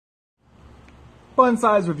fun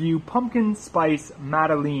size review, pumpkin spice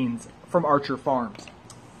Madaleines from Archer Farms.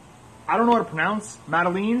 I don't know how to pronounce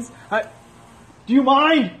Madaleines. Do you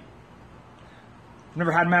mind? I've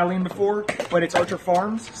never had Madeleine before, but it's Archer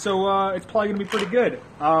Farms, so it's probably going to be pretty good.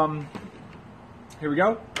 Here we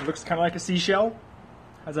go. It looks kind of like a seashell.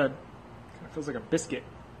 Kind of feels like a biscuit.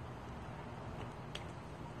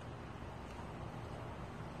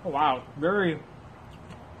 Oh wow,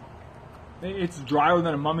 it's drier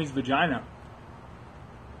than a mummy's vagina.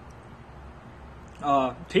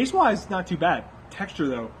 Taste-wise, not too bad. Texture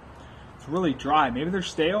though, it's really dry. Maybe they're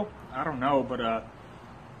stale. I don't know, but I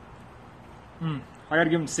gotta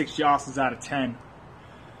give them 6 Josses out of 10.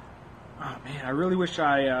 Oh man, I really wish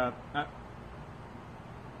I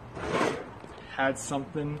had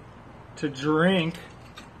something to drink.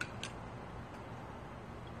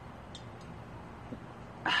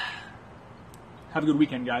 Have a good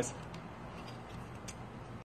weekend, guys.